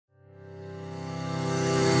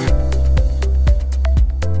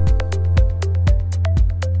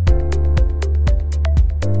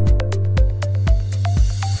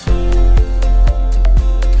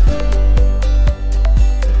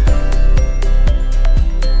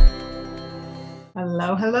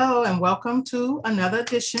Hello, hello, and welcome to another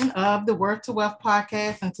edition of the Worth to Wealth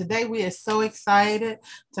podcast. And today we are so excited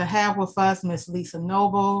to have with us Miss Lisa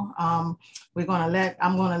Noble. I'm gonna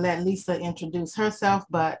let Lisa introduce herself,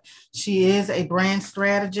 but she is a brand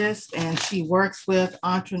strategist and she works with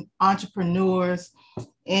entrepreneurs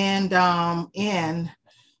and in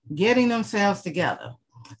getting themselves together.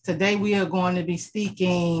 Today we are going to be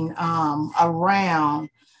speaking around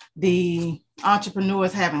the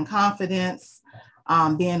entrepreneurs having confidence,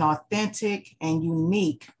 being authentic and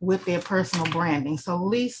unique with their personal branding. So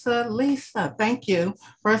Lisa, thank you,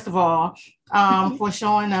 first of all, for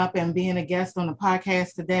showing up and being a guest on the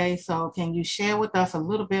podcast today. So can you share with us a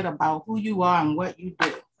little bit about who you are and what you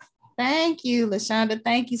do? Thank you, LaShonda.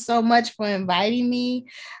 Thank you so much for inviting me.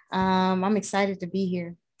 I'm excited to be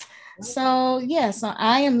here. So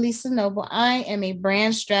I am Lisa Noble. I am a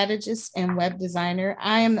brand strategist and web designer.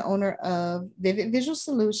 I am the owner of Vivid Visual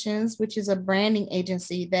Solutions, which is a branding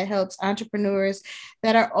agency that helps entrepreneurs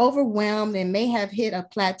that are overwhelmed and may have hit a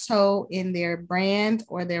plateau in their brand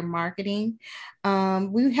or their marketing.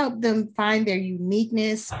 We help them find their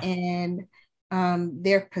uniqueness and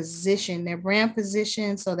their position, their brand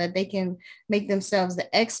position, so that they can make themselves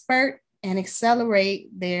the expert and accelerate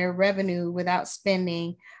their revenue without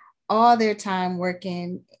spending all their time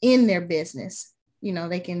working in their business. You know,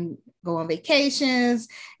 they can go on vacations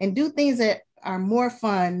and do things that are more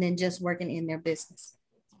fun than just working in their business.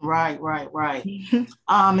 Right.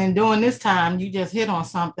 And during this time, you just hit on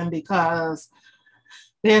something because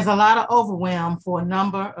there's a lot of overwhelm for a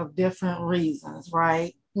number of different reasons,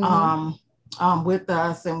 right? Mm-hmm. With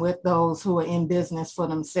us and with those who are in business for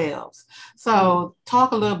themselves. Mm-hmm. So,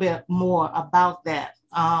 talk a little bit more about that,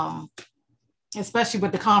 especially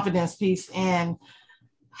with the confidence piece and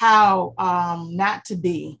how not to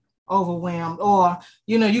be overwhelmed, or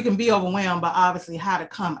you can be overwhelmed, but obviously how to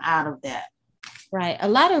come out of that. Right. A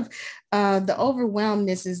lot of the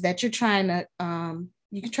overwhelmness is that you're trying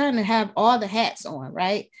to have all the hats on,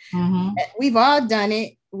 right? Mm-hmm. We've all done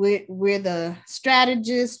it. We're the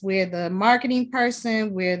strategist, we're the marketing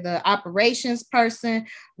person, we're the operations person,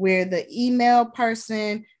 we're the email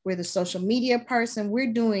person, we're the social media person.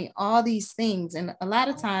 We're doing all these things. And a lot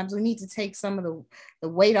of times we need to take some of the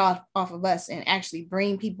weight off of us and actually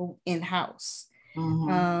bring people in-house.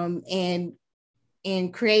 Mm-hmm.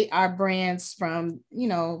 And create our brands from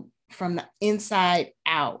the inside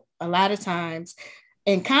out a lot of times.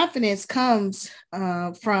 And confidence comes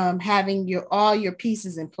from having all your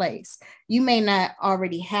pieces in place. You may not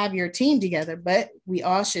already have your team together, but we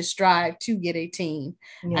all should strive to get a team.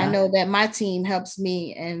 I Yeah. know that my team helps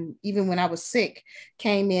me, and even when I was sick,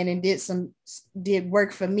 came in and did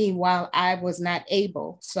work for me while I was not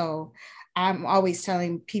able. So I'm always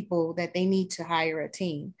telling people that they need to hire a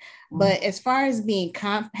team. Mm-hmm. But as far as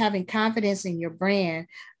having confidence in your brand,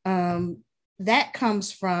 that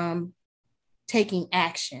comes from taking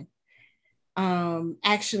action,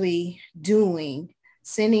 actually doing,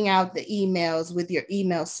 sending out the emails with your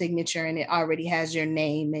email signature, and it already has your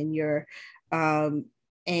name um,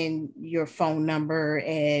 and your phone number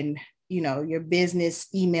and your business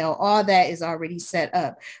email. All that is already set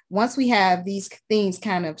up. Once we have these things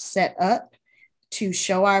kind of set up to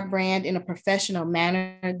show our brand in a professional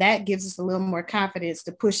manner, that gives us a little more confidence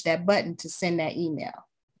to push that button to send that email,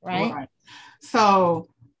 right? Right. So,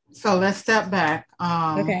 so let's step back,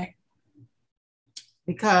 Okay.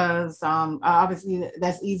 because obviously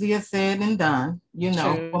that's easier said than done,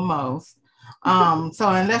 True. for most. And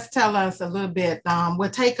let's tell us a little bit. We'll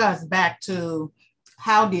take us back to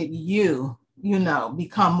how did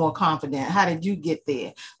become more confident? How did you get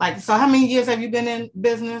there? Like, so how many years have you been in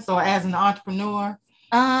business or as an entrepreneur?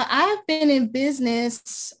 I've been in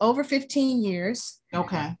business over 15 years.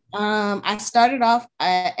 Okay. I started off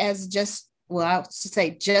as I should say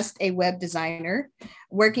just a web designer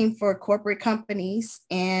working for corporate companies.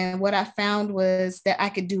 And what I found was that I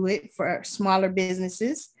could do it for smaller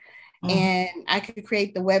businesses Mm-hmm. and I could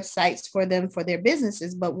create the websites for them for their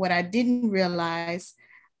businesses. But what I didn't realize,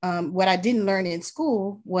 what I didn't learn in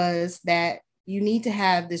school was that you need to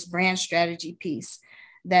have this brand strategy piece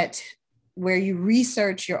that where you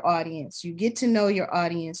research your audience, you get to know your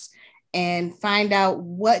audience and find out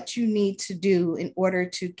what you need to do in order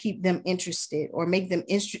to keep them interested or make them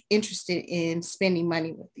interested in spending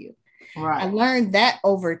money with you. I Right. learned that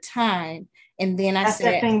over time. And then I That's that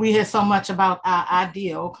said, thing we hear so much about our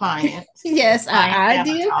ideal client, yes, our client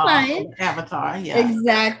ideal avatar, client. avatar. Yeah.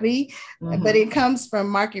 Exactly. But Mm-hmm. it comes from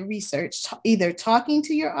market research, either talking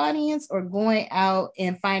to your audience or going out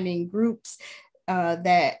and finding groups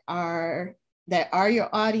that are your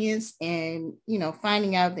audience, and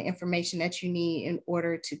finding out the information that you need in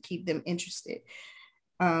order to keep them interested.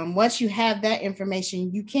 once you have that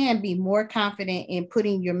information, you can be more confident in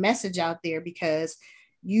putting your message out there because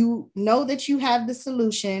you know that you have the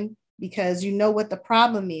solution, because you know what the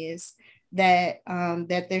problem is that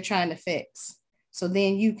they're trying to fix. So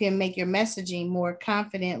then you can make your messaging more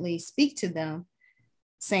confidently speak to them,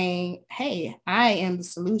 saying, hey, I am the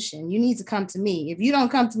solution. You need to come to me. If you don't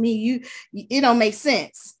come to me, it don't make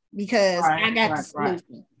sense because I got the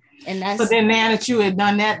solution. And that's so then now that you had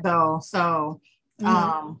done that though, so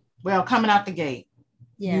well, coming out the gate,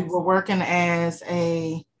 you were working as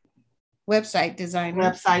a website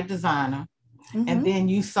designer. And then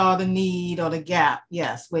you saw the need or the gap,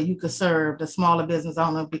 yes, where you could serve the smaller business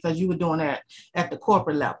owner because you were doing that at the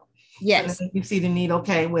corporate level. Yes. So you see the need,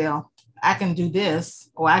 okay, well, I can do this,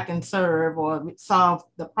 or I can serve or solve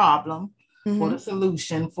the problem or the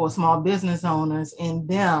solution for small business owners, and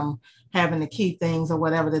them having the key things or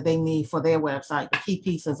whatever that they need for their website, the key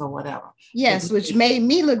pieces or whatever. Yes, which made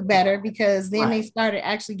me look better because then they started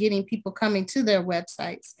actually getting people coming to their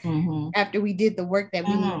websites after we did the work that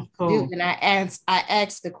we needed to do. And I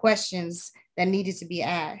asked the questions that needed to be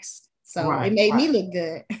asked. So it made me look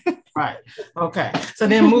good. Right. Okay. So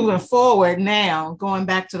then moving forward now, going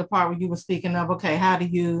back to the part where you were speaking of, okay, how do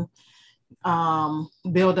you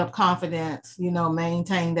build up confidence,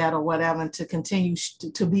 maintain that or whatever, and to continue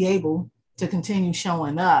to be able to continue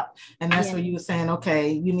showing up. And that's where you were saying,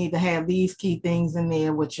 okay, you need to have these key things in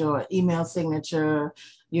there with your email signature,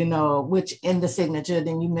 which in the signature,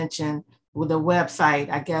 then you mentioned with the website,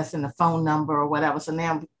 I guess, and the phone number or whatever. So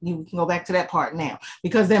now you can go back to that part now,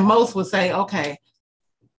 because then most would say, okay,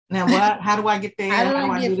 now what, how do I get there? How do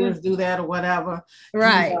I do this, do that, or whatever?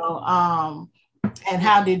 Right. And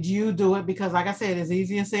how did you do it? Because like I said, it's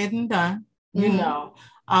easier said than done,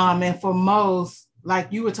 and for most,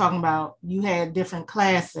 like you were talking about, you had different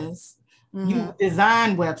classes, you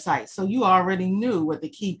designed websites. So you already knew what the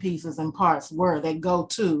key pieces and parts were that go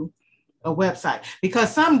to a website,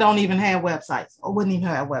 because some don't even have websites or wouldn't even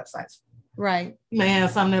have websites. Right. You may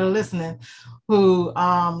have some that are listening who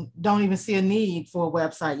don't even see a need for a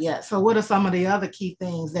website yet. So what are some of the other key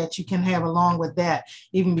things that you can have along with that,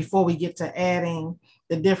 even before we get to adding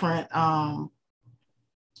the different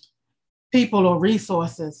people or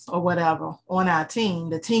resources or whatever on our team,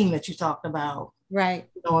 the team that you talked about, right?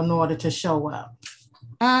 In order to show up.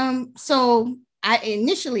 So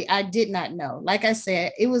I did not know. Like I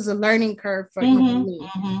said, it was a learning curve for me.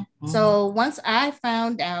 So once I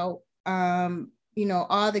found out,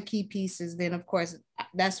 all the key pieces, then of course,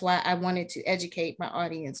 that's why I wanted to educate my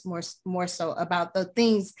audience more so about the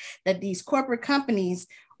things that these corporate companies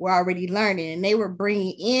were already learning, and they were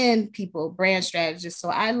bringing in people, brand strategists. So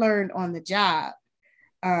I learned on the job,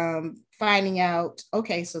 finding out,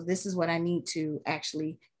 okay, so this is what I need to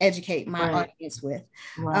actually educate my audience with.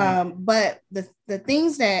 But the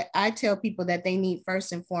things that I tell people that they need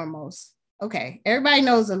first and foremost, okay, everybody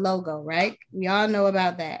knows a logo, right? We all know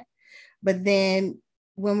about that. But then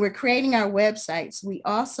when we're creating our websites, we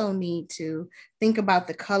also need to think about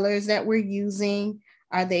the colors that we're using.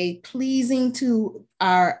 Are they pleasing to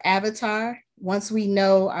our avatar? Once we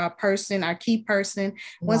know our person, our key person,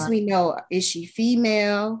 once we know, is she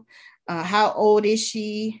female? How old is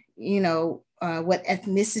she? What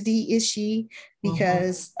ethnicity is she?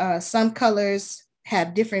 Because some colors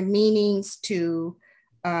have different meanings to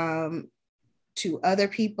other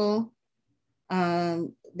people.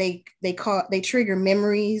 They trigger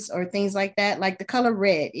memories or things like that. Like the color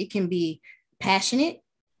red, it can be passionate.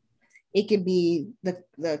 It could be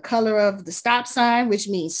the color of the stop sign, which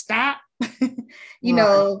means stop.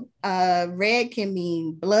 Red can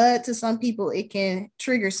mean blood to some people. It can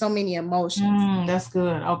trigger so many emotions. That's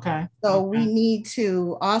good. Okay. So we need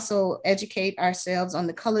to also educate ourselves on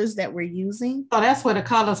the colors that we're using. So that's where the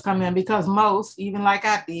colors come in, because most, even like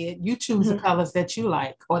I did, you choose the colors that you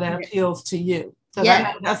like or that appeals to you. So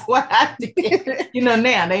that's what I did.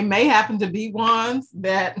 Now they may happen to be ones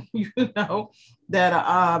that,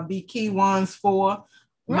 that be key ones for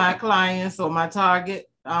my clients or my target,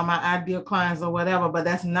 my ideal clients or whatever, but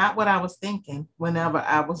that's not what I was thinking whenever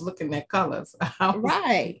I was looking at colors. I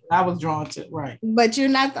was drawn to, right. But you're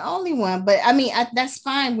not the only one. But I mean, that's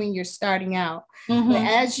fine when you're starting out. But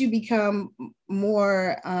as you become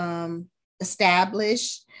more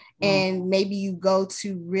established, and maybe you go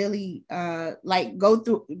to really go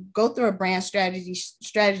through a brand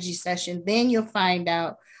strategy session, then you'll find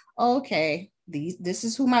out, okay, this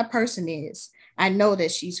is who my person is. I know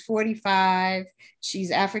that she's 45,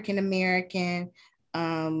 she's African American.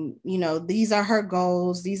 These are her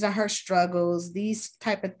goals, these are her struggles, these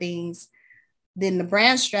type of things. Then the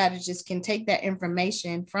brand strategist can take that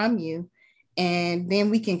information from you And then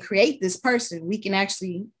we can create this person. We can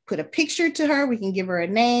actually put a picture to her. We can give her a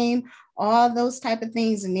name, all those type of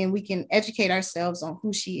things. And then we can educate ourselves on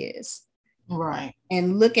who she is. Right.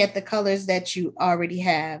 And look at the colors that you already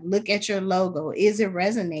have. Look at your logo. Is it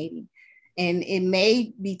resonating? And it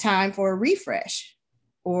may be time for a refresh,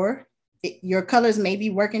 or your colors may be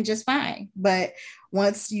working just fine. But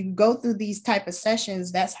once you go through these type of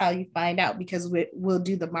sessions, that's how you find out, because we'll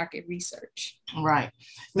do the market research. Right.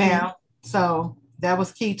 Now, so that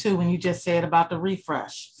was key too when you just said about the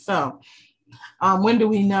refresh. So when do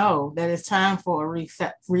we know that it's time for a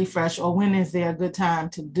refresh, or when is there a good time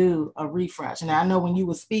to do a refresh? And I know when you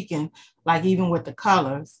were speaking, like even with the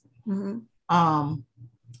colors,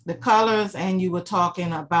 the colors, and you were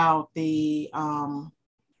talking about the,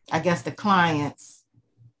 I guess the clients.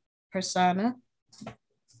 Persona.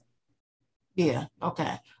 Yeah,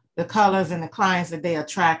 okay. The colors and the clients that they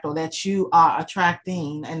attract, or that you are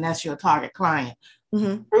attracting, and that's your target client.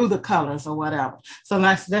 Through the colors or whatever. So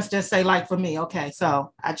let's just say, like for me, okay,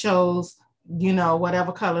 so I chose,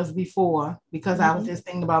 whatever colors before, because I was just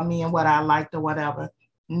thinking about me and what I liked or whatever.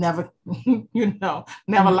 Never,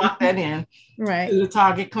 never lock that in. Right. To the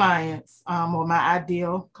target clients, or my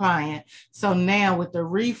ideal client. So now with the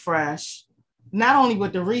refresh, not only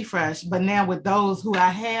with the refresh, but now with those who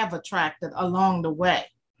I have attracted along the way.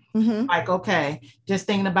 Like, okay, just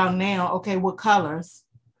thinking about now, okay, what colors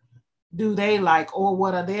do they like, or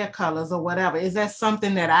what are their colors or whatever? Is that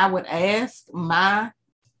something that I would ask my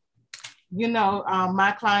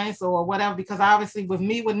clients or whatever? Because obviously with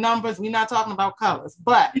me, with numbers, we're not talking about colors.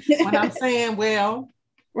 But when I'm saying, well,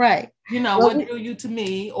 right, what drew you to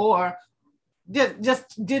me, or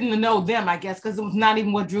just didn't know them, I guess, because it was not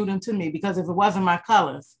even what drew them to me, because if it wasn't my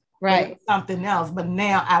colors, right, it was something else. But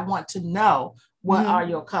now I want to know, what are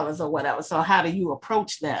your colors or whatever. So how do you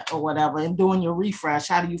approach that or whatever? And doing your refresh,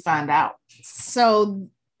 how do you find out? So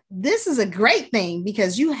this is a great thing,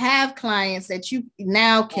 because you have clients that you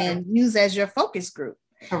now can use as your focus group.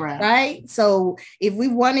 Correct. Right. So if we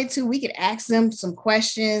wanted to, we could ask them some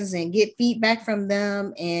questions and get feedback from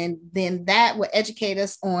them. And then that will educate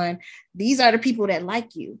us on, these are the people that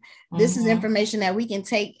like you. This is information that we can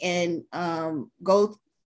take and go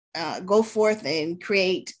forth and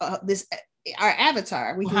create this, our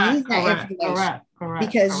avatar. We can use that information. Correct.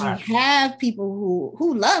 Because you have people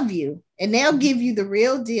who love you, and they'll give you the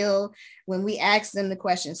real deal when we ask them the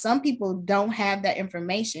question. Some people don't have that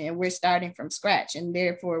information, and we're starting from scratch, and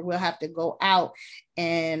therefore we'll have to go out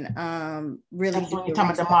and really. That's when you're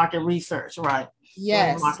talking about the market research, right?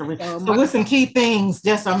 Yes. So what's some key things?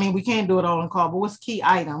 We can't do it all in call, but what's key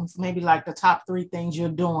items? Maybe like the top 3 things you're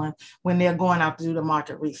doing when they're going out to do the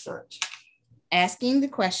market research. Asking the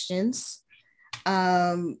questions.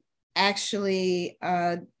 Actually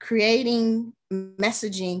creating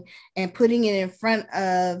messaging and putting it in front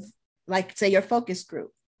of, like, say, your focus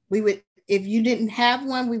group. We would, if you didn't have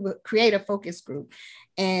one, we would create a focus group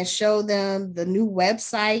and show them the new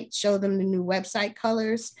website,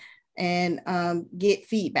 colors, and get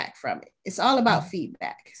feedback from it. It's all about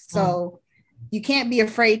feedback. So you can't be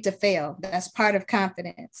afraid to fail. That's part of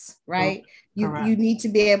confidence, right? You need to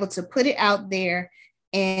be able to put it out there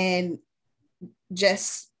and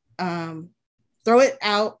just throw it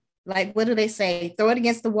out. Like, what do they say? Throw it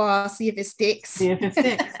against the wall, see if it sticks. Yeah.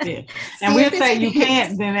 And we'll say you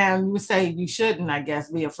can't, then we say you shouldn't, I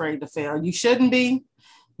guess, be afraid to fail. You shouldn't be,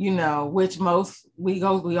 which we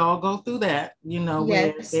all go through that,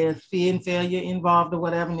 where there's fear and failure involved or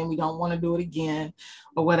whatever, and then we don't want to do it again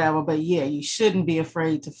or whatever. But yeah, you shouldn't be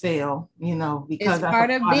afraid to fail, because it's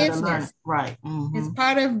part of business. Right. It's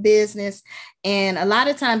part of business. And a lot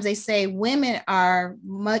of times they say women are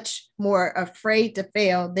much more afraid to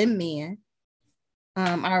fail than men.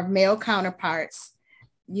 Our male counterparts,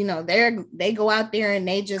 they go out there and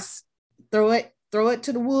they just throw it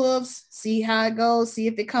to the wolves, see how it goes, see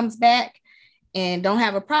if it comes back, and don't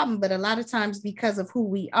have a problem. But a lot of times, because of who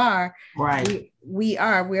we are, right,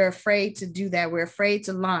 we're afraid to do that. We're afraid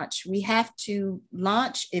to launch. We have to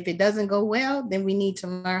launch. If it doesn't go well, then we need to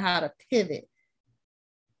learn how to pivot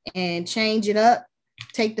and change it up,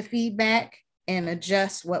 take the feedback, and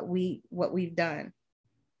adjust what we've done.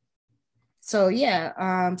 So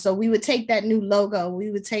yeah, so we would take that new logo, we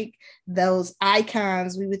would take those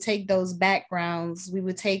icons, we would take those backgrounds, we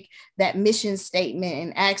would take that mission statement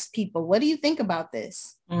and ask people, what do you think about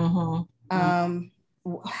this? How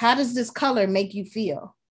does this color make you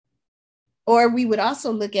feel? Or we would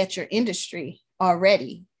also look at your industry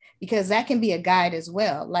already, because that can be a guide as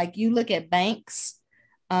well. Like, you look at banks,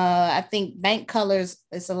 I think bank colors,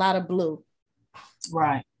 it's a lot of blue.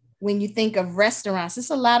 Right. When you think of restaurants,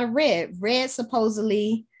 it's a lot of red. Red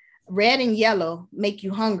supposedly red and yellow make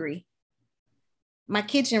you hungry. My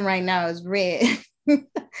kitchen right now is red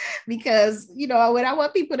because, when I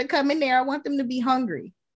want people to come in there, I want them to be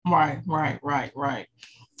hungry. Right.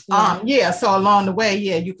 Yeah. So along the way,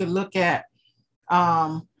 yeah, you could look at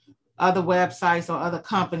other websites or other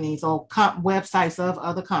companies or websites of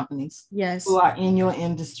other companies who are in your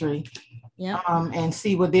industry. And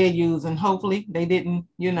see what they're using. Hopefully they didn't,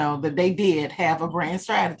 that they did have a brand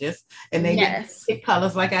strategist and they didn't pick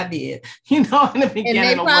colors like I did, in the beginning.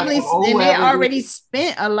 And they probably they already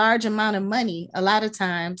spent a large amount of money a lot of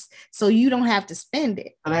times, so you don't have to spend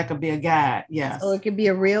it. So that could be a guide, yes. So it could be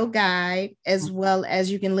a real guide, as well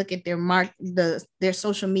as you can look at their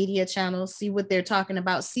social media channels, see what they're talking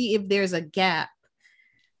about, see if there's a gap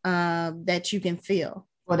that you can fill.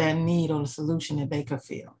 For that need or the solution that they could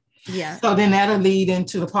feel. Yeah. So then that'll lead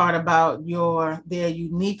into the part about their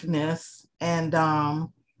uniqueness and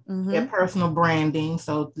their personal branding.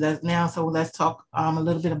 So let's talk a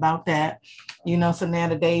little bit about that. So now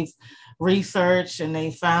that they've researched and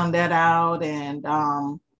they found that out, and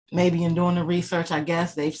maybe in doing the research, I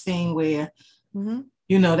guess they've seen where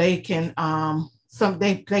they can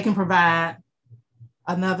they can provide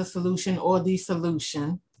another solution or the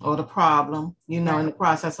solution or the problem, in the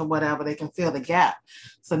process of whatever, they can fill the gap.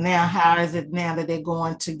 So now how is it now that they're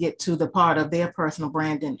going to get to the part of their personal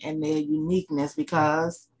branding and their uniqueness?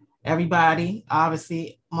 Because everybody,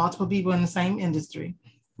 obviously, multiple people in the same industry,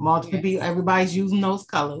 multiple people, everybody's using those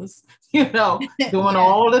colors, doing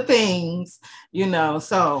all the things,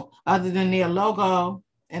 so other than their logo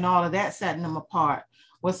and all of that setting them apart,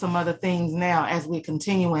 what's some other things now as we're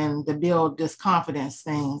continuing to build this confidence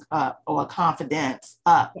thing up or confidence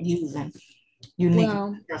up using unique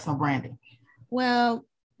personal branding? Well,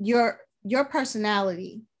 your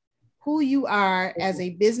personality, who you are as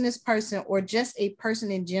a business person or just a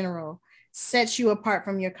person in general, sets you apart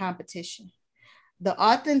from your competition. The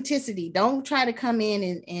authenticity, don't try to come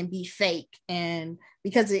in and be fake, and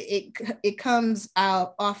because it comes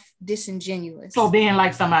out off disingenuous. So being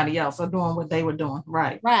like somebody else or doing what they were doing.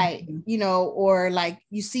 Right. Or like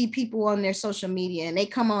you see people on their social media and they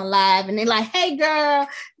come on live and they're like, hey girl,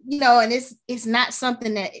 and it's not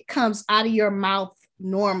something that comes out of your mouth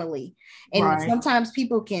normally. And sometimes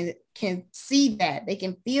people can see that, they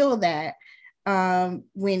can feel that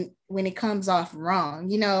when it comes off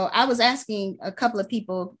wrong. I was asking a couple of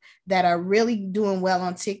people that are really doing well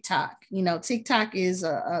on TikTok. TikTok is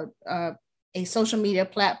a social media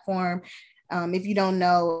platform. If you don't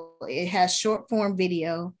know, it has short form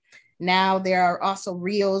video. Now there are also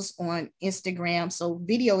reels on Instagram. So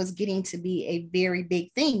video is getting to be a very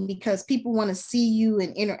big thing because people want to see you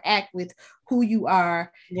and interact with who you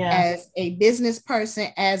are as a business person,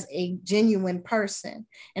 as a genuine person.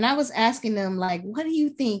 And I was asking them, like, what do you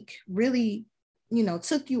think really,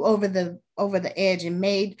 took you over the edge and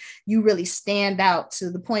made you really stand out to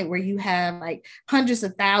the point where you have like hundreds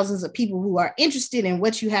of thousands of people who are interested in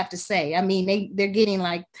what you have to say? I mean, they're getting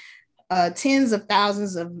like tens of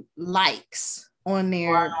thousands of likes on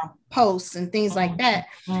their posts and things like that.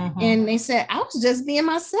 And they said, I was just being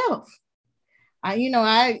myself.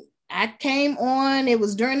 I came on, it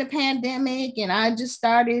was during the pandemic, and I just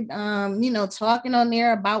started, talking on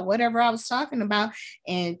there about whatever I was talking about,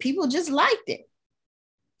 and people just liked it.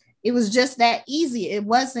 It was just that easy. It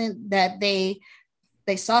wasn't that they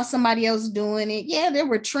saw somebody else doing it. Yeah, there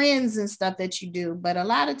were trends and stuff that you do, but a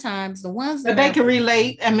lot of times the ones that they can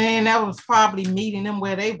relate. I mean, that was probably meeting them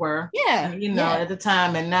where they were. At the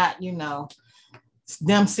time, and not,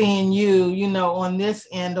 them seeing you, on this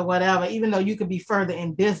end or whatever, even though you could be further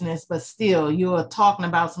in business, but still you're talking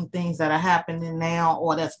about some things that are happening now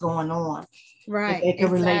or that's going on. Right. They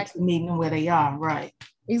can relate to meeting them where they are. Right.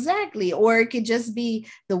 Exactly. Or it could just be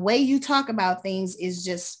the way you talk about things is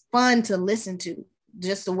just fun to listen to.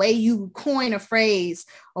 Just the way you coin a phrase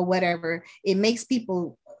or whatever, it makes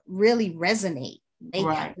people really resonate.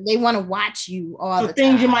 They want to watch you all the time.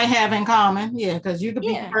 Things you might have in common, because you could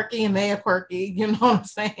be quirky and they're quirky, you know what I'm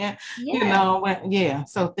saying?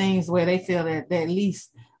 So things where they feel that at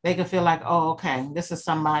least they can feel like, oh, okay, this is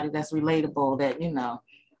somebody that's relatable, that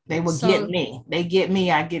they will get me. They get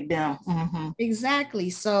me, I get them.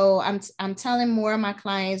 Exactly. So I'm telling more of my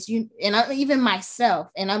clients, even myself,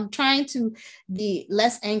 and I'm trying to be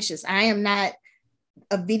less anxious. I am not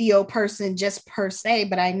a video person just per se,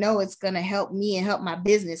 but I know it's going to help me and help my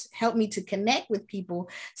business, help me to connect with people.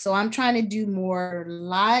 So I'm trying to do more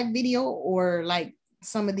live video, or like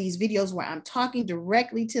some of these videos where I'm talking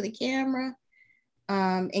directly to the camera,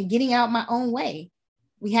 and getting out my own way.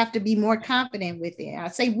 We have to be more confident with it. I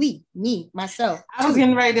say me, myself. I was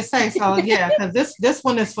getting ready to say, so because this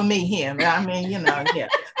one is for me here. I mean,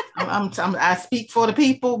 I speak for the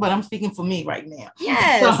people, but I'm speaking for me right now.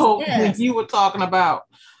 Yes. So when Yes. you were talking about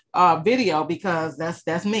video, because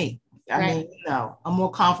that's me. I Right. mean, I'm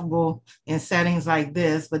more comfortable in settings like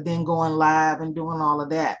this, but then going live and doing all of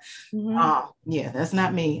that. Yeah, that's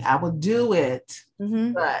not me. I would do it,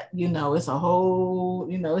 but it's a whole,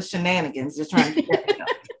 it's shenanigans just trying to get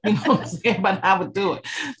that. You know what I'm saying? But I would do it.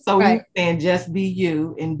 So we Right. saying just be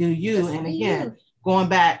you and do you. Just And be again, you. going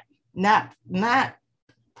back, not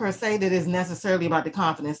per se that is necessarily about the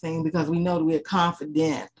confidence thing, because we know that we're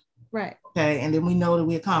confident. Right. Okay. And then we know that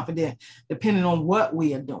we're confident depending on what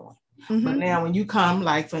we are doing. But now when you come,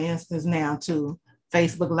 like for instance, now to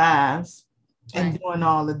Facebook Lives and doing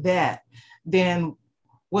all of that, then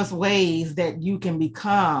what's ways that you can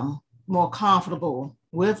become more comfortable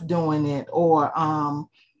with doing it, or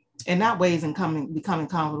and not ways in becoming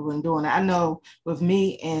comfortable in doing it. I know with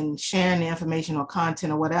me and sharing the information or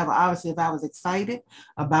content or whatever, obviously if I was excited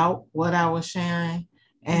about what I was sharing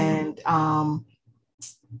and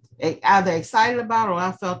either excited about, or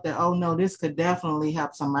I felt that, oh no, this could definitely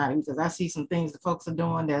help somebody, because I see some things that folks are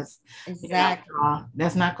doing that's exactly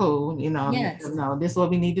that's not cool. Yes. No, this is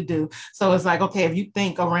what we need to do. So it's like, okay, if you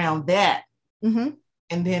think around that,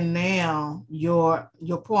 and then now your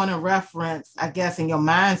point of reference, I guess, in your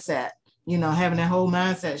mindset, having that whole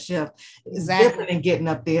mindset shift is different than getting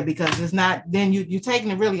up there, because it's not, then you're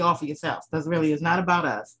taking it really off of yourself, because really it's not about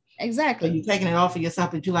us. Exactly. So you're taking it off of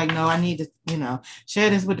yourself, but you're like, no, I need to,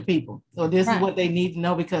 share this with the people. So this is what they need to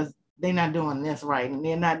know, because they're not doing this right and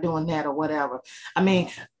they're not doing that or whatever. I mean,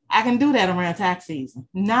 I can do that around tax season.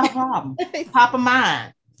 Not a problem. Top of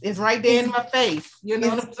mind. It's right there in my face. You know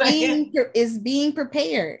what I'm saying? It's being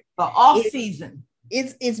prepared. For off season.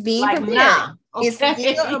 It's being like prepared. Nah. Okay. It's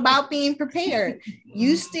still about being prepared.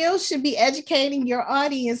 You still should be educating your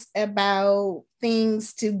audience about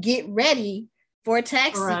things to get ready for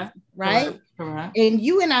tax season, right? Correct. And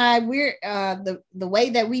you and I, we're the way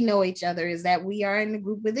that we know each other is that we are in the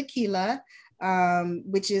group with Akila,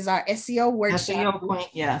 which is our SEO workshop. SEO queen,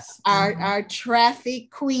 yes. Our traffic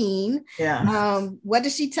queen. Yeah. What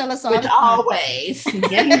does she tell us all Which the time? Always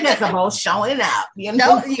getting visible, showing up.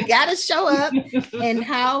 You gotta show up. And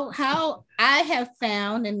how I have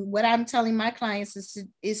found, and what I'm telling my clients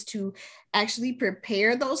is to actually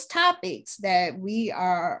prepare those topics that we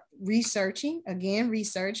are researching. Again,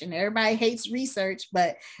 research, and everybody hates research,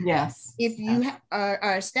 but yes, if you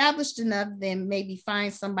are established enough, then maybe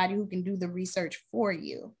find somebody who can do the research for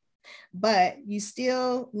you. But you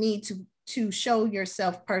still need to show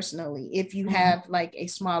yourself personally. If you have like a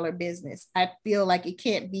smaller business, I feel like it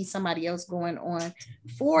can't be somebody else going on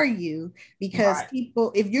for you, because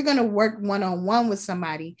people, if you're going to work one-on-one with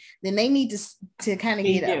somebody, then they need to kind of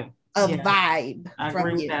get a vibe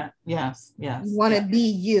from you. That. Yes. You want to be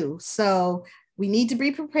you. So we need to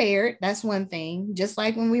be prepared. That's one thing. Just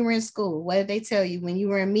like when we were in school, what did they tell you when you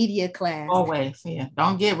were in media class? Always,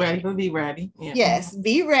 Don't get ready, but be ready. Yeah. Yes,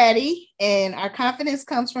 be ready. And our confidence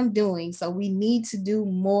comes from doing. So we need to do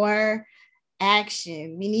more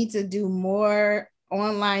action. We need to do more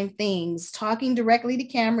online things, talking directly to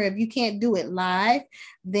camera. If you can't do it live,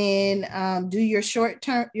 then do your short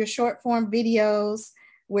form videos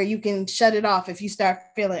where you can shut it off if you start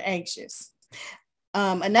feeling anxious.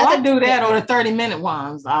 I do that, or the 30-minute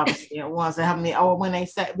ones, obviously, ones that help me, or when they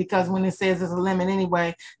say, because when it says there's a limit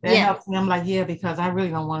anyway, that helps me. I'm like, because I really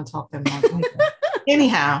don't want to talk that much.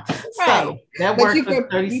 Anyhow, so that works for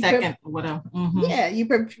 30 seconds, whatever. Yeah,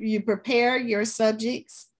 you prepare your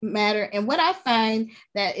subjects matter. And what I find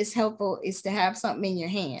that is helpful is to have something in your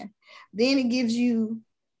hand. Then it gives you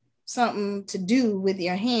something to do with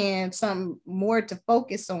your hand, something more to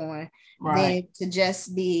focus on than to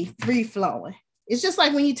just be free flowing. It's just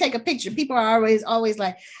like when you take a picture, people are always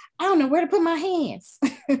like, I don't know where to put my hands.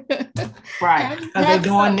 Right. Because they're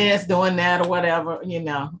doing this, doing that, or whatever,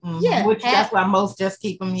 Yeah. Which that's why most just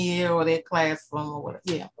keep them here, or their classroom, or whatever.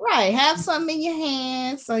 Yeah. Right. Have something in your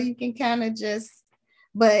hands so you can kind of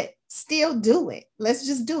but still do it. Let's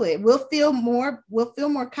just do it. We'll feel more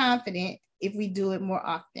confident if we do it more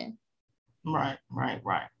often. Right.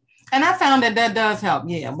 And I found that does help.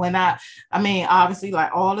 Yeah. When I mean, obviously,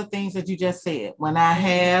 like all the things that you just said, when I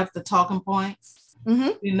have the talking points,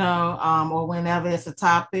 or whenever it's a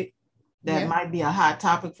topic that might be a hot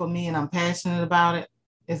topic for me and I'm passionate about it,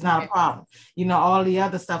 it's not a problem. All the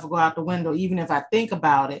other stuff will go out the window. Even if I think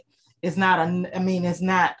about it, it's not it's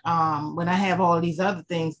not, when I have all these other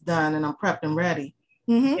things done and I'm prepped and ready,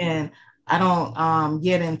 and I don't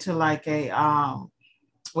get into like a,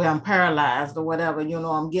 where I'm paralyzed or whatever,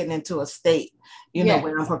 I'm getting into a state,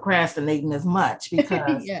 where I'm procrastinating as much,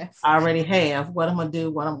 because I already have what I'm going to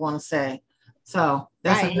do, what I'm going to say. So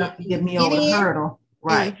that's Right. enough to get me Get over the in hurdle.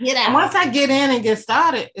 Right. and get And out. once I get in and get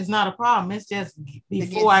started, it's not a problem. It's just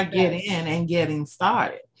before I get in and getting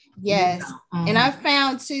started. Yes. And I Mm-hmm.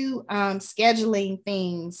 found too, scheduling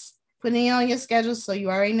things, putting it on your schedule so you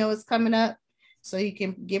already know it's coming up, so you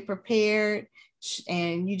can get prepared.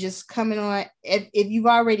 And you just coming on. If you've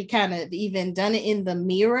already kind of even done it in the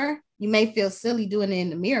mirror, you may feel silly doing it in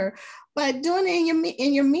the mirror, but doing it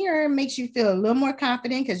in your mirror makes you feel a little more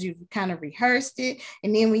confident because you've kind of rehearsed it.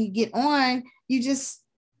 And then when you get on, you just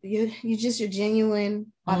your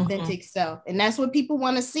genuine, authentic self, and that's what people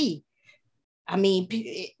want to see. I mean,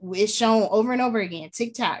 it's shown over and over again.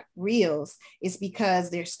 TikTok, Reels, it's because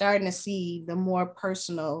they're starting to see the more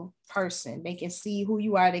personal person. They can see who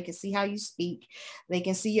you are. They can see how you speak. They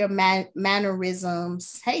can see your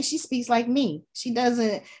mannerisms. Hey, she speaks like me. She's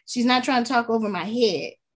not trying to talk over my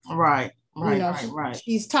head. Right.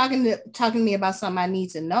 She's talking to me about something I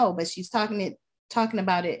need to know, but she's talking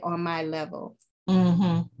about it on my level.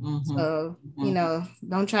 So,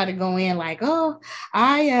 don't try to go in like, oh,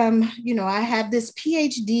 I am, I have this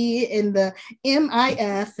PhD in the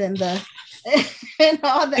MIF and the and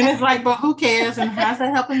all that. And it's like, but who cares? And how's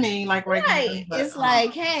that helping me? Like, right. It's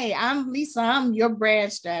like, hey, I'm Lisa, I'm your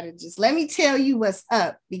brand strategist. Let me tell you what's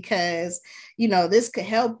up, because this could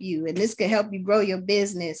help you and this could help you grow your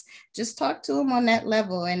business. Just talk to them on that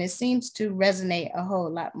level, and it seems to resonate a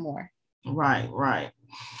whole lot more. Right.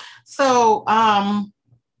 So,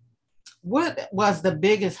 what was the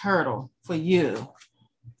biggest hurdle for you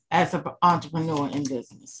as an entrepreneur in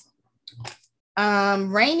business?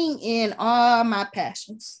 Reining in all my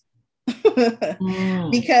passions.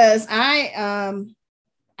 Because I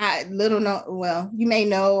you may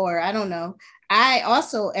know, or I don't know, I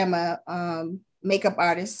also am a makeup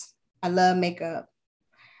artist. I love makeup.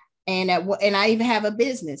 And I even have a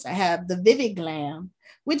business. I have the Vivid Glam,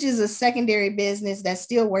 which is a secondary business that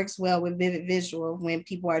still works well with Vivid Visual when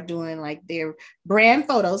people are doing like their brand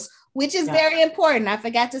photos, which is very important. I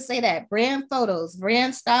forgot to say that. Brand photos,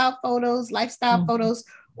 brand style photos, lifestyle photos,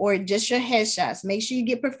 or just your headshots. Make sure you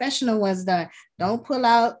get professional ones done. Don't pull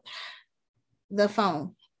out the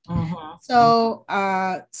phone. So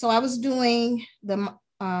I was doing the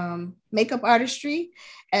makeup artistry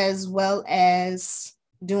as well as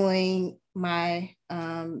doing my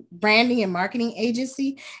branding and marketing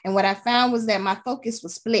agency. And what I found was that my focus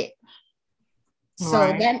was split.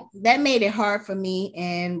 So that made it hard for me.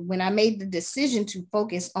 And when I made the decision to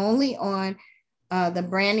focus only on the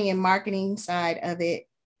branding and marketing side of it,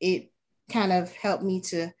 it kind of helped me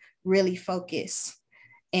to really focus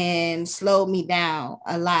and slowed me down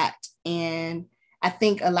a lot. And I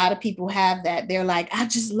think a lot of people have that. They're like, I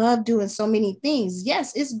just love doing so many things.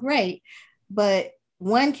 Yes, it's great, but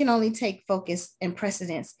one can only take focus and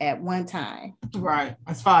precedence at one time. Right.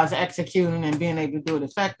 As far as executing and being able to do it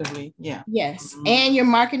effectively. Yeah. Yes. And your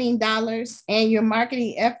marketing dollars and your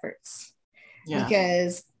marketing efforts. Yeah.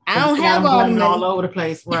 Because I don't have all the money all over the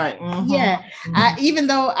place. Right. Yeah. Even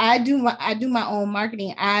though I do my own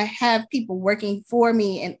marketing, I have people working for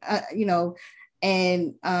me,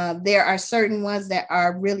 and there are certain ones that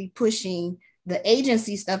are really pushing the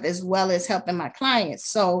agency stuff as well as helping my clients.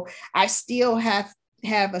 So I still have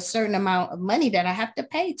a certain amount of money that I have to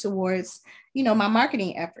pay towards, my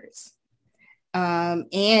marketing efforts.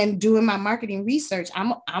 And doing my marketing research.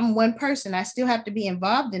 I'm one person. I still have to be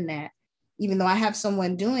involved in that, even though I have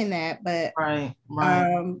someone doing that. But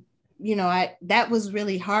that was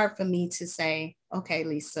really hard for me to say, okay,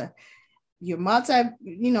 Lisa, you're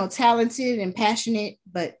talented and passionate,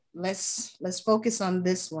 but let's focus on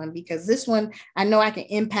this one, because this one, I know I can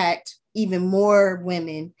impact even more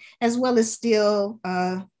women, as well as still,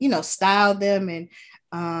 style them and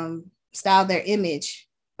style their image,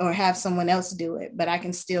 or have someone else do it, but I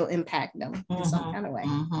can still impact them in some kind of way.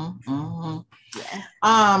 Yeah.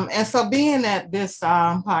 And so being at this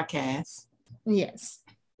podcast, yes,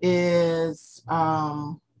 is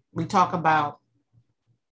we talk about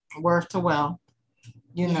worth to wealth,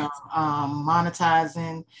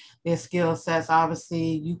 monetizing their skill sets.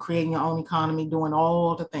 Obviously, you creating your own economy, doing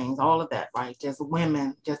all the things, all of that, right? Just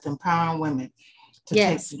empowering women to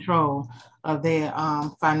take control of their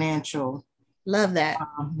financial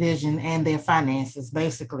vision and their finances,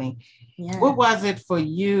 basically. What was it for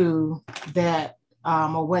you that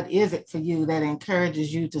or what is it for you that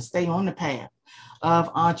encourages you to stay on the path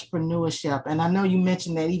of entrepreneurship? And I know you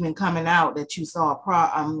mentioned that even coming out that you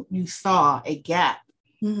saw a gap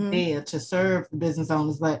there to serve the business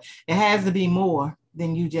owners, but it has to be more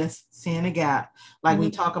than you just seeing a gap. Like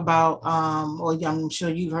we talk about, or I'm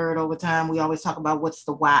sure you've heard over time, we always talk about what's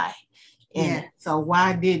the why. And so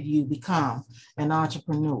why did you become an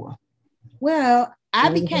entrepreneur? Well, I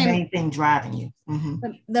What was the became main thing driving you?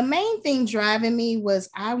 the main thing driving me was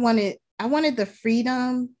I wanted the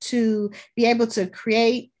freedom to be able to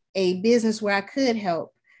create a business where I could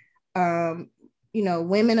help um,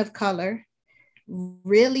 women of color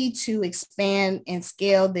really to expand and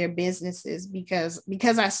scale their businesses because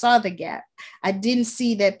I saw the gap. I didn't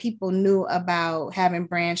see that people knew about having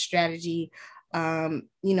brand strategy,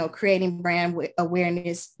 creating brand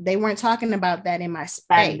awareness. They weren't talking about that in my Back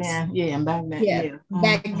space. then, yeah, back then, Yeah, yeah.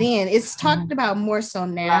 back then. It's talked about more so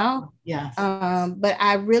now. Yes. But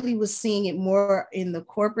I really was seeing it more in the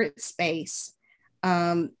corporate space.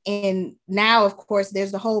 And now, of course,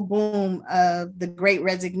 there's the whole boom of the great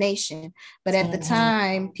resignation. But at the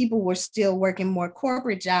time, people were still working more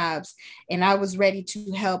corporate jobs. And I was ready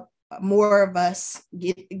to help more of us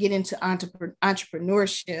get into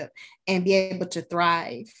entrepreneurship and be able to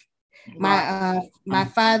thrive. My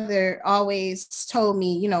father always told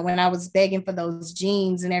me, when I was begging for those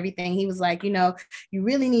jeans and everything, he was like, you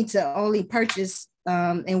really need to only purchase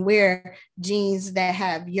and wear jeans that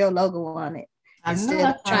have your logo on it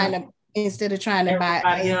instead of trying to buy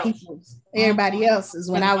other people's, everybody else's.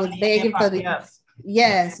 When I was begging for the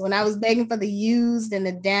when I was begging for the used and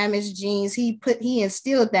the damaged jeans, he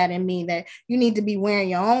instilled that in me, that you need to be wearing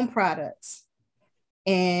your own products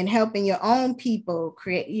and helping your own people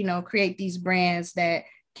create these brands that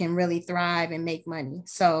can really thrive and make money.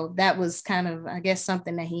 So that was kind of, I guess,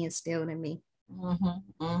 something that he instilled in me.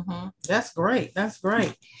 That's great. That's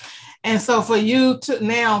great. And so for you to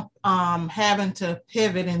now having to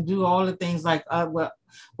pivot and do all the things like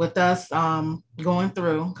with us coming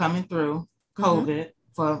through COVID,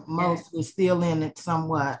 for most, we're still in it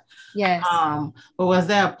somewhat. Yes. But was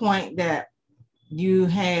there a point that you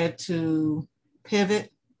had to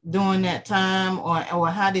pivot during that time, or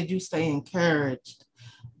how did you stay encouraged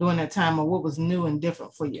during that time, or what was new and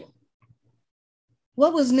different for you?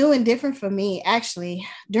 What was new and different for me, actually,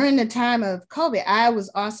 during the time of COVID, I was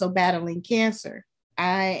also battling cancer.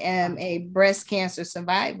 I am a breast cancer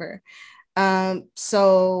survivor.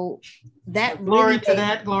 So that glory to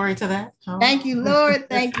that. Oh. Thank you, Lord.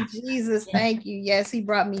 Thank you, Jesus. Thank you. Yes, he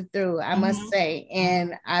brought me through, I must say.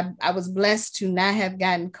 And I was blessed to not have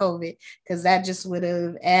gotten COVID, because that just would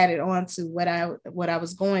have added on to what I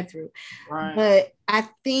was going through. Right. But I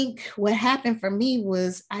think what happened for me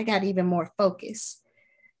was I got even more focused.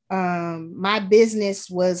 My business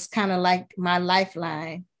was kind of like my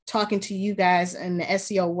lifeline, talking to you guys in the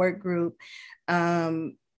SEO work group,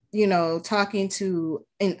 talking to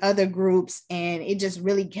in other groups, and it just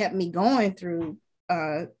really kept me going through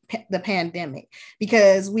the pandemic,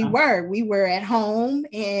 because we were at home,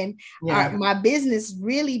 and my business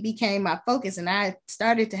really became my focus, and I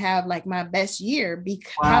started to have like my best year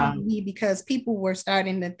probably because people were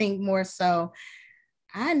starting to think more so,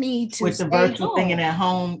 I need to with the virtual thing at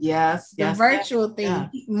home. Yes. The virtual thing.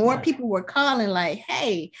 More people were calling like,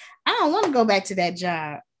 hey, I don't want to go back to that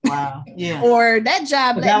job. Wow. Yeah. Or that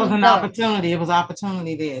job. That was an opportunity. It was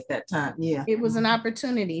opportunity there at that time. Yeah. It was an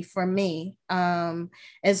opportunity for me,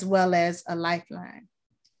 as well as a lifeline.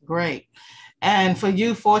 Great. And for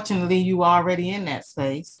you, fortunately, you were already in that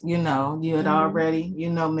space. You had already,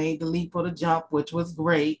 made the leap or the jump, which was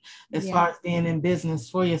great as far as being in business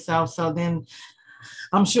for yourself. So then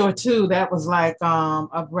I'm sure too, that was like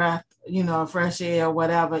a breath, fresh air or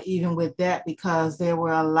whatever, even with that, because there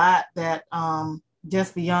were a lot that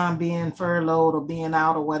just beyond being furloughed or being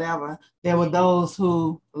out or whatever, there were those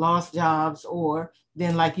who lost jobs, or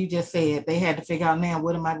then, like you just said, they had to figure out, now,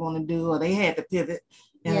 what am I going to do? Or they had to pivot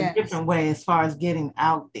in a different way as far as getting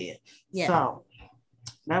out there. So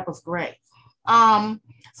that was great.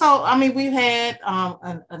 So, I mean, we've had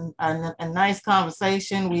a nice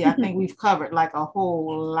conversation. I think we've covered like a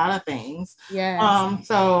whole lot of things.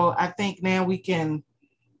 So I think now we can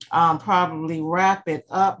probably wrap it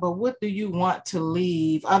up. But what do you want to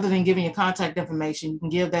leave, other than giving your contact information? You can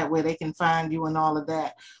give that where they can find you and all of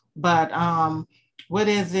that. But what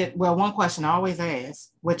is it? Well, one question I always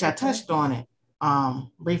ask, which I touched on it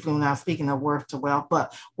briefly when I was speaking of worth to wealth,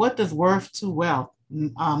 but what does worth to wealth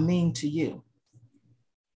mean to you?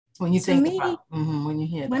 When you think about when you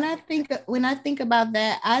hear that. When I think about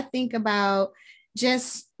that, I think about,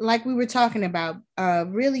 just like we were talking about,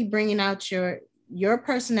 really bringing out your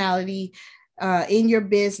personality in your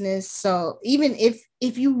business. So even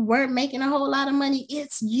if you weren't making a whole lot of money,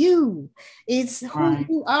 it's who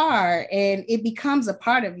you are, and it becomes a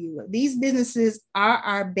part of you. These businesses are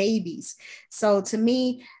our babies. So to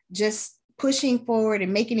me, just pushing forward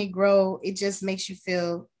and making it grow, it just makes you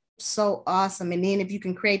feel so awesome. And then if you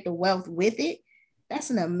can create the wealth with it,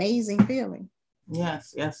 that's an amazing feeling.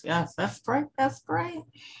 Yes, yes, yes. That's great. That's great.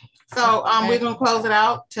 So we're gonna close it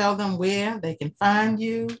out. Tell them where they can find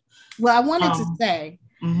you. Well, I wanted to say,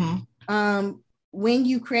 Mm-hmm. When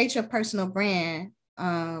you create your personal brand,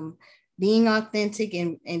 being authentic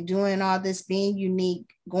and doing all this, being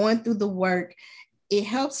unique, going through the work, it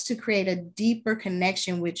helps to create a deeper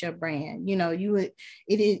connection with your brand. You know,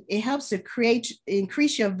 it helps to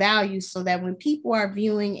increase your value so that when people are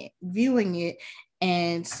viewing it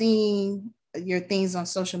and seeing your things on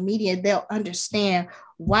social media, they'll understand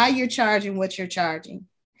why you're charging what you're charging.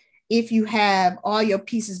 If you have all your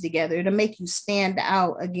pieces together, it'll make you stand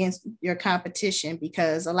out against your competition,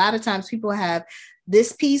 because a lot of times people have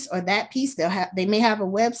this piece or that piece. They may have a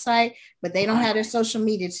website, but they don't have their social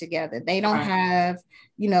media together. They don't have,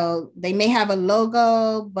 they may have a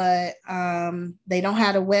logo, but they don't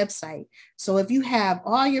have a website. So if you have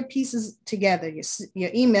all your pieces together,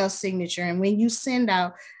 your email signature, and when you send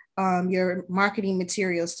out your marketing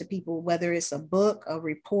materials to people, whether it's a book, a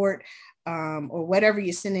report, or whatever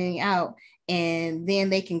you're sending out, and then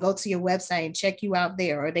they can go to your website and check you out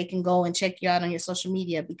there, or they can go and check you out on your social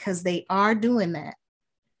media, because they are doing that.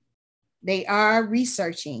 They are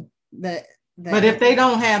researching but if they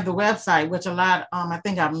don't have the website, which a lot, I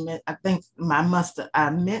think I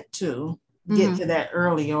meant to get to that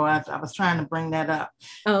earlier, or I was trying to bring that up.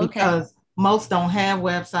 Because most don't have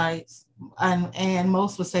websites, and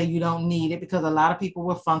most would say you don't need it, because a lot of people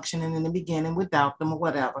were functioning in the beginning without them or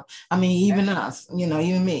whatever. I mean, even us,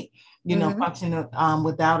 even me, functioning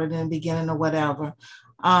without it in the beginning or whatever,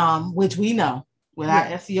 which we know with our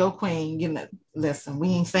SEO queen. Listen, we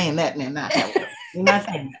ain't saying that and not that. We're not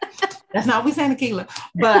saying that. That's not what we saying, Tequila.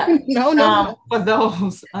 But no. For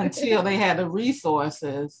those, until they had the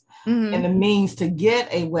resources and the means to get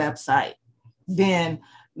a website, then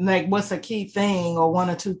like, what's a key thing or one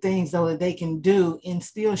or two things though that they can do in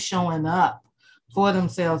still showing up for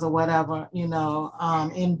themselves or whatever,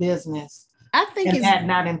 in business? I think it's that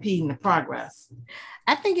not impeding the progress.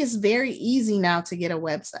 I think it's very easy now to get a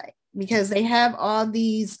website, because they have all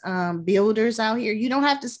these builders out here. You don't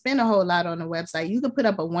have to spend a whole lot on a website. You can put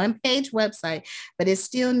up a one-page website, but it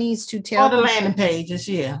still needs to tell. Or the landing pages,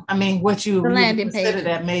 yeah. I mean, what you consider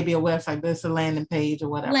that maybe a website, but it's a landing page or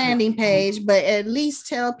whatever. Landing page, but at least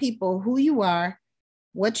tell people who you are,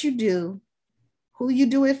 what you do, who you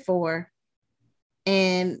do it for,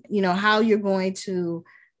 and how you're going to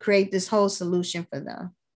create this whole solution for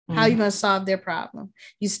them. How you're going to solve their problem.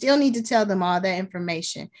 You still need to tell them all that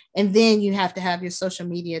information. And then you have to have your social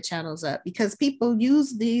media channels up, because people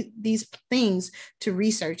use these things to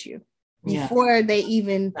research you before they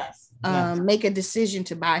even make a decision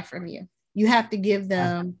to buy from you. You have to give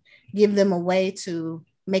them a way to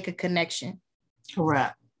make a connection.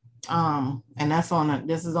 Correct. And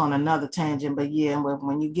this is on another tangent, but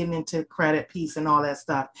when you get into credit piece and all that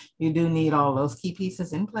stuff, you do need all those key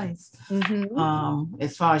pieces in place.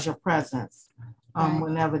 As far as your presence,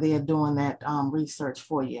 whenever they are doing that research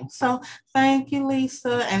for you. So thank you,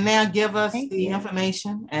 Lisa. And now give us the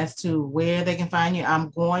information as to where they can find you.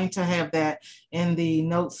 I'm going to have that in the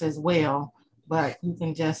notes as well, but you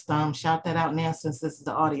can just shout that out now, since this is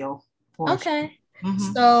the audio portion. Okay.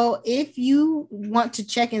 So if you want to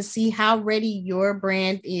check and see how ready your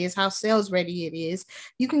brand is, how sales ready it is,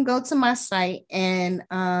 you can go to my site and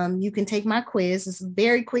you can take my quiz. It's a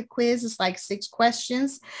very quick quiz. It's like 6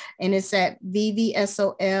 questions, and it's at vvsol.com,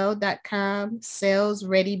 Sales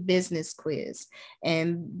Ready Business Quiz.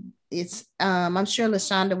 And it's I'm sure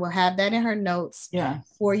LaShonda will have that in her notes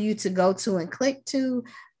for you to go to and click to.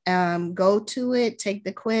 Go to it, take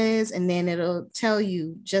the quiz, and then it'll tell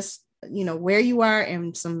you just where you are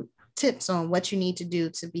and some tips on what you need to do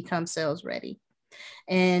to become sales ready.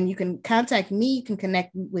 And you can contact me. You can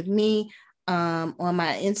connect with me on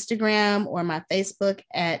my Instagram or my Facebook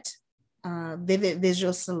at Vivid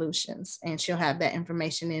Visual Solutions, and she'll have that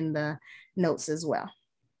information in the notes as well.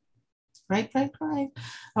 Great.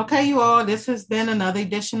 Okay, you all, this has been another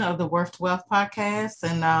edition of the Worth to Wealth podcast,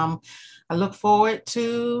 and I look forward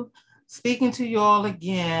to speaking to you all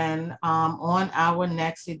again on our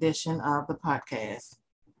next edition of the podcast.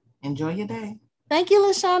 Enjoy your day. Thank you,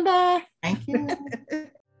 LaShonda. Thank you.